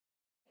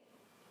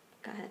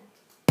Go ahead.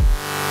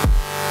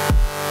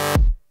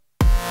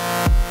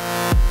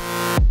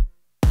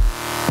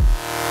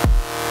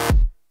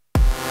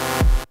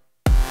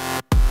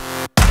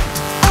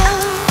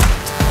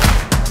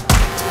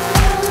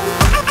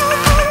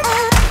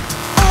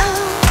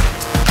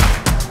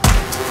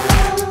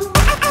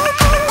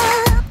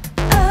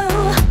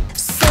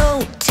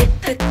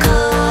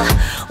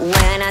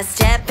 When I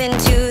step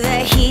into the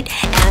heat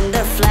and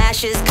the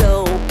flashes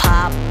go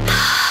pop,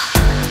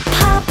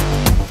 pop,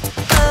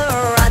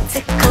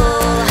 erotical.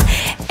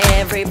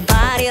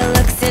 Everybody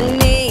looks at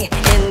me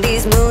in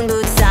these moon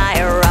boots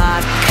I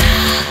rock.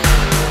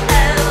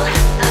 Oh,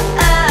 oh,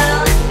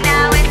 oh,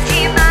 now it's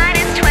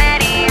T-minus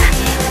 20.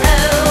 Oh,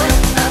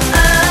 oh,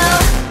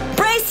 oh,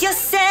 brace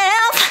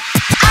yourself.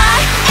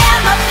 I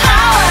am a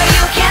power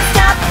you can't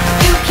stop,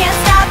 you can't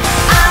stop.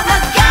 I'm a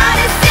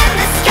goddess in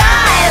the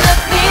sky.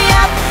 Look me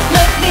up,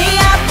 look me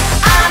up.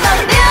 I'm a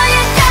 $1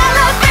 million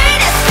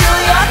Venus. Fill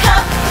your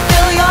cup,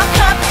 fill your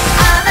cup.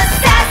 I'm a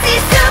sassy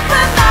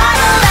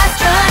supermodel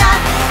astronaut,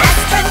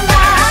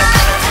 astronaut.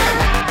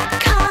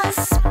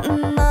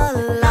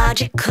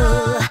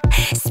 Cosmological,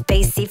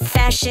 spacey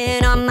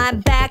fashion on my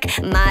back,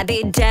 my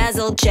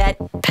bedazzled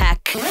jetpack.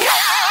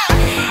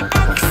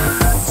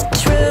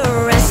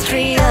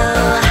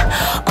 Extraterrestrial,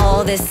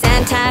 all this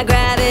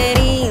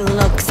anti-gravity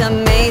looks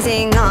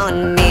amazing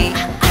on me.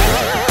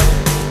 Oh,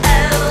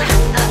 oh,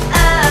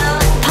 oh,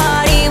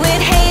 party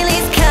with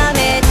Haley's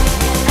Comet.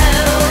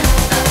 Oh,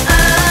 oh,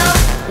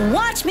 oh,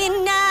 watch me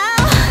now.